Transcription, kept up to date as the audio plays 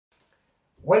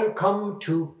Welcome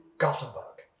to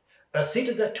Gothenburg, a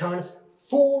city that turns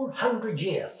 400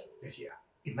 years this year.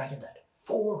 Imagine that,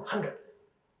 400.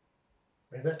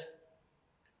 What is that?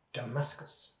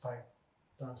 Damascus,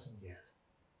 5,000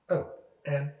 years.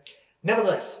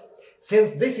 Nevertheless,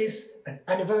 since this is an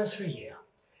anniversary year,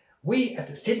 we at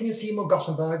the City Museum of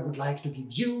Gothenburg would like to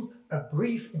give you a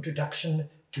brief introduction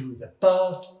to the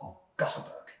birth of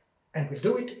Gothenburg. And we'll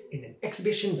do it in an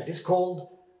exhibition that is called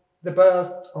The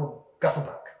Birth of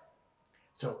Gothenburg.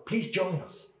 So please join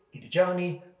us in a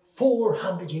journey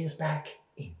 400 years back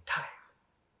in time.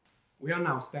 We are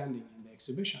now standing in the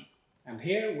exhibition, and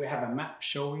here we have a map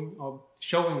showing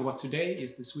what today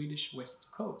is the Swedish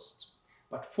west coast.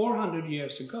 But 400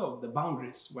 years ago the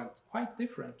boundaries went quite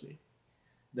differently.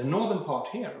 The northern part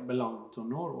here belonged to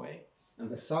Norway, and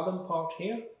the southern part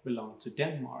here belonged to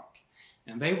Denmark,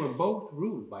 and they were both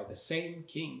ruled by the same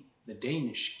king, the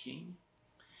Danish king.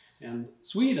 And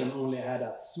Sweden only had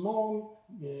a small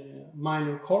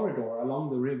minor corridor along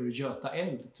the river Göta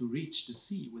Älv to reach the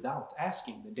sea without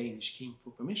asking the Danish king for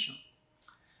permission.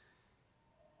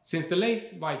 Since the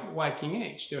late Viking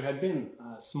Age, there had been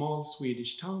a small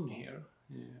Swedish town here.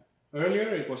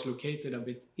 Earlier it was located a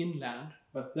bit inland,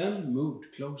 but then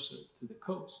moved closer to the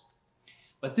coast.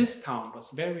 But this town was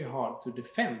very hard to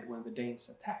defend when the Danes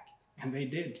attacked, and they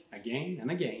did again and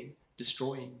again,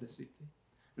 destroying the city.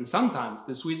 And sometimes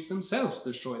the Swedes themselves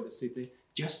destroyed the city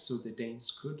just so the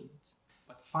Danes couldn't.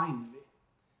 But finally,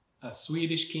 a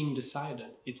Swedish king decided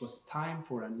it was time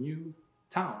for a new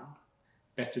town,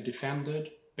 better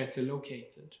defended, better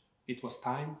located. It was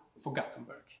time for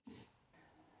Gothenburg.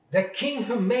 The king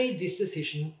who made this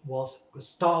decision was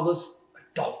Gustavus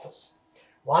Adolphus,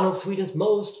 one of Sweden's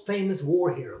most famous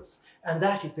war heroes, and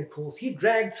that is because he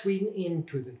dragged Sweden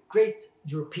into the great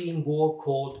European war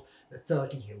called the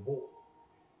 30-Year War.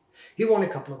 He won a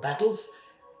couple of battles,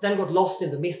 then got lost in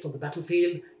the mist of the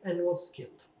battlefield and was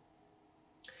killed.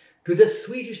 To the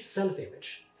Swedish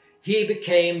self-image, he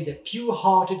became the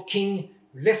pure-hearted king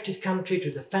who left his country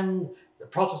to defend the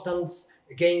Protestants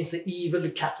against the evil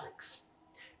Catholics.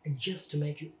 And just to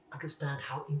make you understand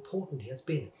how important he has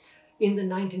been, in the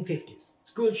 1950s,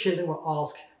 school children were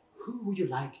asked, who would you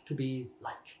like to be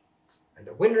like? And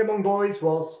the winner among boys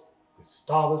was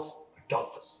Gustavus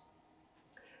Adolphus.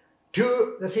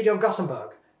 To the city of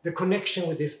Gothenburg, the connection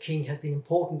with this king has been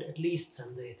important at least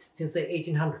since the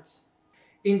 1800s.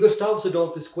 In Gustavus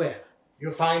Adolphus Square,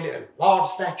 you find a large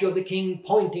statue of the king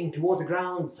pointing towards the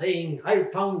ground, saying, "I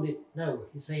found it." No,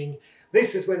 he's saying,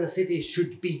 "This is where the city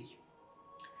should be."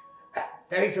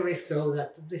 There is a risk, though,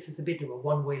 that this is a bit of a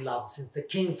one-way love, since the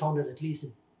king founded at least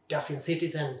a dozen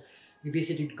cities and he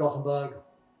visited Gothenburg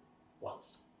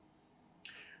once.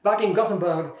 But in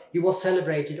Gothenburg, he was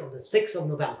celebrated on the 6th of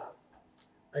November.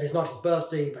 That is not his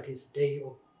birthday, but his day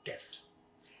of death.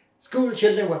 School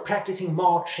children were practicing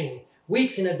marching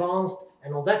weeks in advance,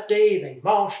 and on that day they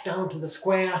marched down to the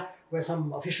square where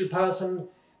some official person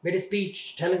made a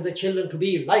speech telling the children to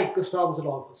be like Gustavus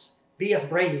Adolphus, be as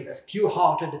brave, as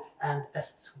pure-hearted and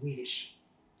as Swedish.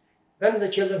 Then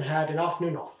the children had an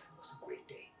afternoon off. It was a great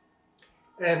day.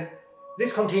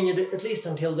 This continued at least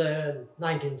until the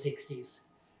 1960s.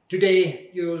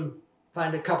 Today you'll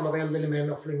find a couple of elderly men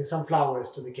offering some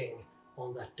flowers to the king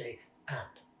on that day, and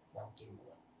one thing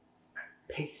more, a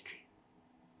pastry.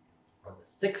 On the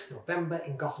 6th of November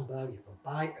in Gothenburg, you can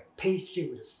buy a pastry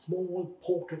with a small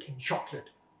portrait in chocolate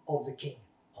of the king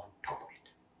on top of it.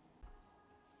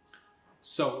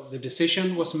 So the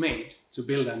decision was made to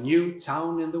build a new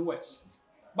town in the west.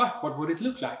 But what would it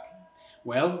look like?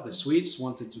 Well, the Swedes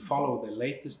wanted to follow the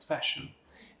latest fashion,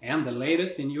 and the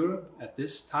latest in Europe at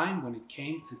this time when it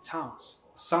came to towns,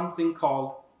 something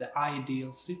called the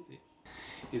ideal city.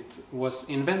 It was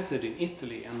invented in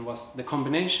Italy and was the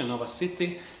combination of a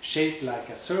city shaped like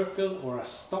a circle or a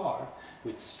star,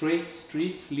 with straight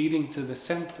streets leading to the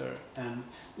center and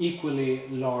equally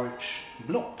large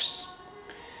blocks.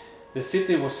 The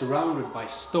city was surrounded by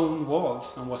stone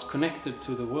walls and was connected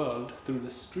to the world through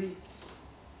the streets.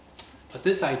 But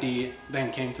this idea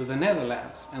then came to the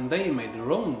Netherlands, and they made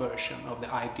their own version of the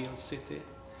ideal city.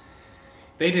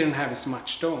 They didn't have as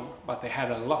much stone, but they had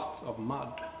a lot of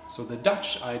mud. So the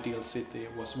Dutch ideal city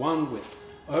was one with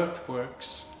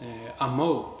earthworks, a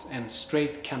moat and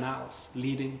straight canals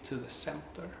leading to the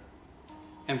center.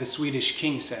 And the Swedish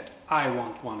king said, "I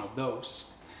want one of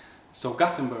those." So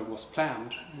Gothenburg was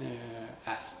planned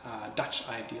as a Dutch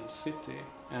ideal city,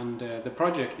 and the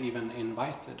project even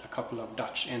invited a couple of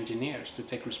Dutch engineers to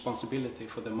take responsibility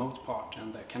for the moat part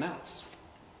and the canals.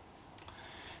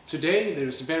 Today there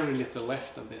is very little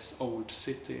left of this old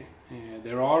city.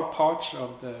 There are parts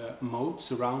of the moat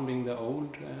surrounding the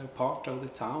old part of the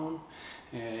town.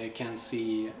 You can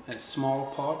see a small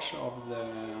part of the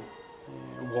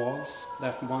walls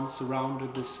that once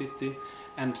surrounded the city,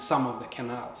 and some of the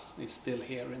canals is still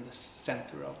here in the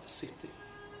center of the city.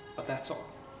 But that's all.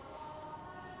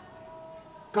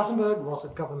 Gothenburg was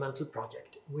a governmental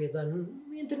project with an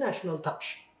international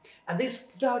touch, and this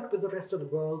flirt with the rest of the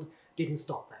world didn't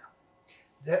stop there.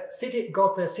 The city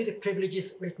got the city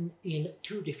privileges written in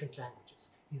 2 different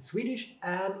languages, in Swedish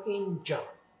and in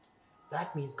German.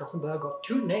 That means Gothenburg got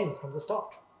 2 names from the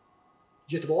start.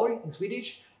 Göteborg in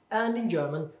Swedish and in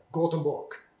German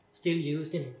Gothenburg, still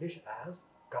used in English as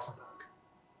Gothenburg.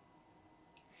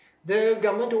 The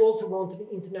government also wanted an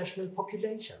international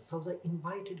population, so they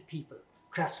invited people,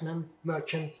 craftsmen,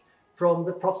 merchants from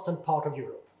the Protestant part of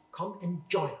Europe. Come and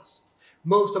join us.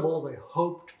 Most of all, they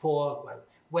hoped for, well,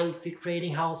 wealthy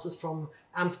trading houses from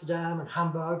Amsterdam and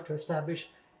Hamburg to establish.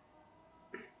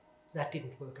 That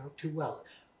didn't work out too well,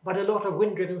 but a lot of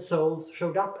wind-driven souls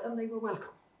showed up and they were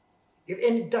welcome. If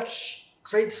any Dutch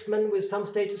tradesman with some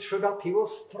status showed up, he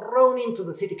was thrown into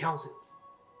the city council.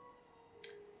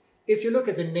 If you look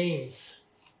at the names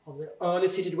of the early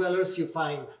city dwellers, you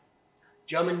find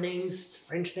German names,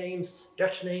 French names,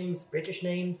 Dutch names, British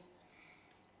names,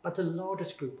 but the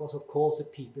largest group was of course the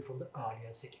people from the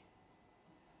earlier city.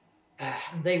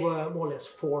 And they were more or less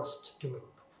forced to move.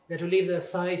 They had to leave their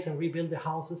sites and rebuild their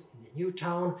houses in the new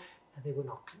town, and they were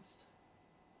not pleased.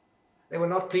 They were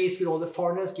not pleased with all the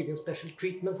foreigners giving special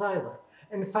treatments either.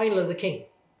 And finally the king,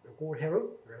 the war hero,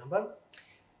 remember,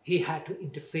 he had to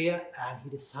interfere, and he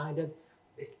decided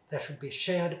that there should be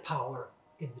shared power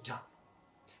in the town.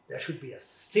 There should be a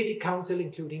city council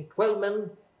including 12 men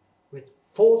with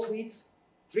 4 Swedes,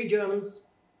 3 Germans,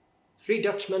 3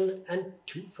 Dutchmen and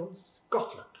 2 from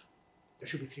Scotland. There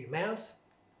should be 3 mayors,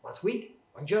 1 Swede,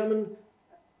 1 German,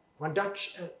 1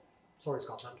 Dutch,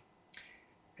 Scotland.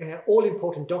 All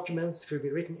important documents should be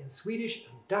written in Swedish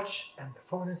and Dutch, and the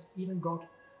foreigners even got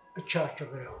a church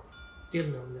of their own, still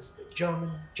known as the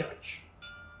German Church.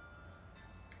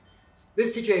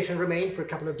 This situation remained for a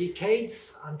couple of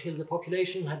decades until the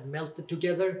population had melted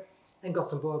together and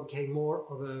Gothenburg became more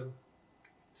of a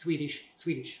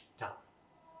Swedish town.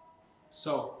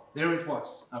 So there it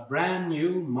was, a brand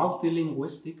new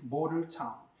multilinguistic border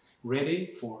town,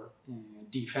 ready for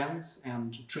defense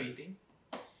and trading.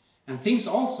 And things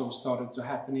also started to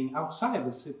happening outside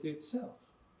the city itself.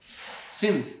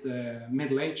 Since the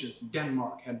Middle Ages,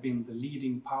 Denmark had been the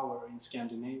leading power in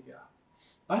Scandinavia.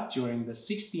 But during the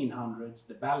 1600s,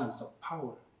 the balance of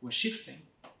power was shifting.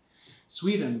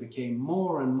 Sweden became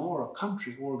more and more a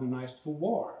country organized for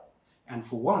war, and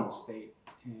for once they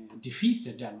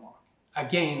defeated Denmark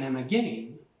again and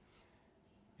again.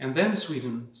 And then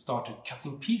Sweden started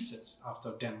cutting pieces out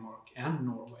of Denmark and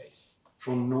Norway.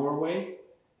 From Norway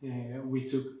we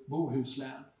took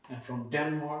Bohuslän, and from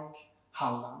Denmark,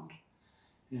 Halland.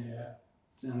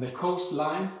 And the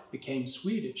coastline became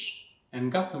Swedish,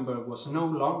 and Gothenburg was no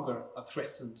longer a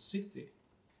threatened city.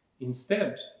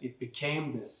 Instead, it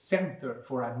became the center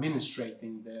for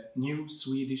administrating the new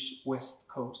Swedish west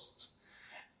coast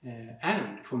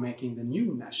and for making the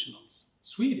new nationals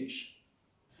Swedish.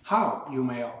 How, you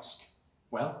may ask?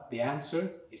 Well, the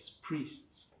answer is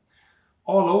priests.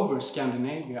 All over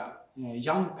Scandinavia,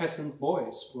 young peasant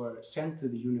boys were sent to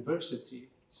the university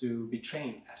to be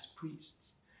trained as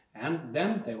priests. And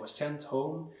then they were sent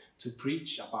home to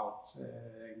preach about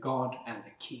God and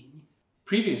the king.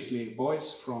 Previously,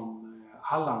 boys from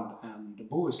Halland and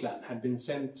Bohuslän had been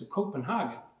sent to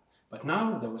Copenhagen, but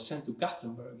now they were sent to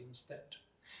Gothenburg instead.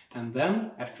 And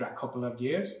then, after a couple of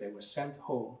years, they were sent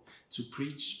home to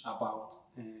preach about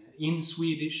in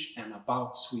Swedish and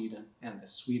about Sweden and the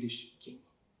Swedish king.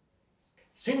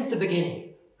 Since the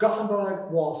beginning,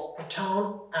 Gothenburg was a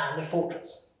town and a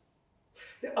fortress.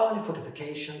 The early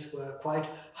fortifications were quite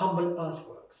humble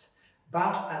earthworks,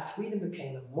 but as Sweden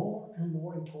became a more and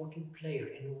more important player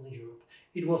in Northern Europe,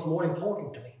 it was more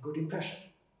important to make a good impression.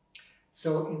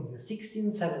 So in the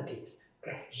 1670s,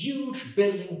 a huge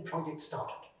building project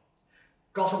started.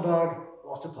 Gothenburg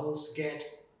was supposed to get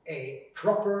a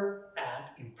proper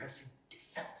and impressive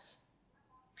defense.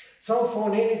 So for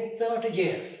nearly 30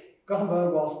 years,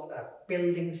 Gothenburg was a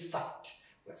building site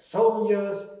where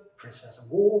soldiers, prisoners of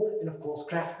war and of course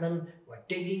craftsmen were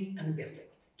digging and building,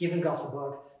 giving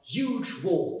Gothenburg huge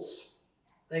walls.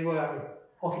 They were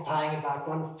occupying about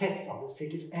 1/5 of the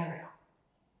city's area.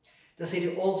 The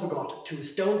city also got 2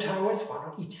 stone towers, 1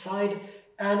 on each side,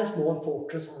 and a small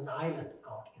fortress on an island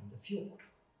out in the fjord.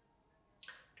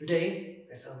 Today,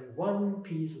 there's only 1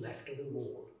 piece left of the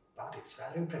wall, but it's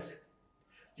very impressive.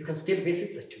 You can still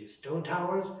visit the 2 stone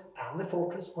towers and the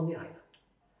fortress on the island.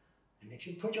 And if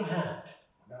you put your hand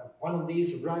on one of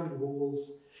these rugged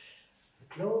walls,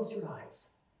 close your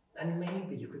eyes, and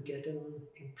maybe you could get an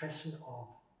impression of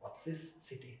what this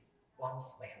city once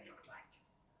may have looked like.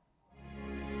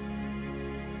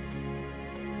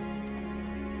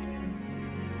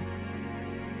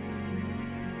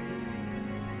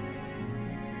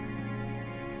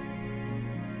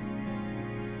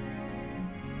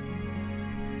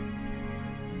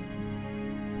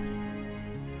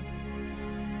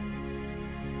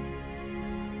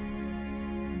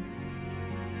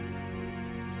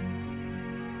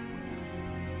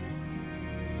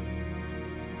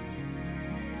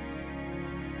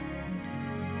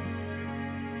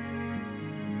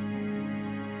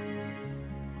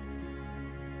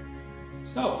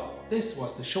 So, this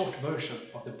was the short version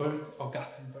of the birth of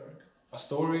Gothenburg, a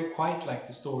story quite like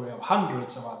the story of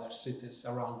hundreds of other cities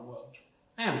around the world,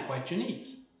 and quite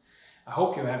unique. I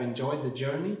hope you have enjoyed the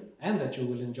journey and that you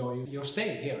will enjoy your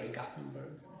stay here in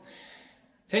Gothenburg.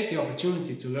 Take the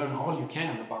opportunity to learn all you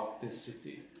can about this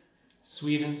city,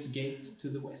 Sweden's gate to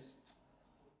the west.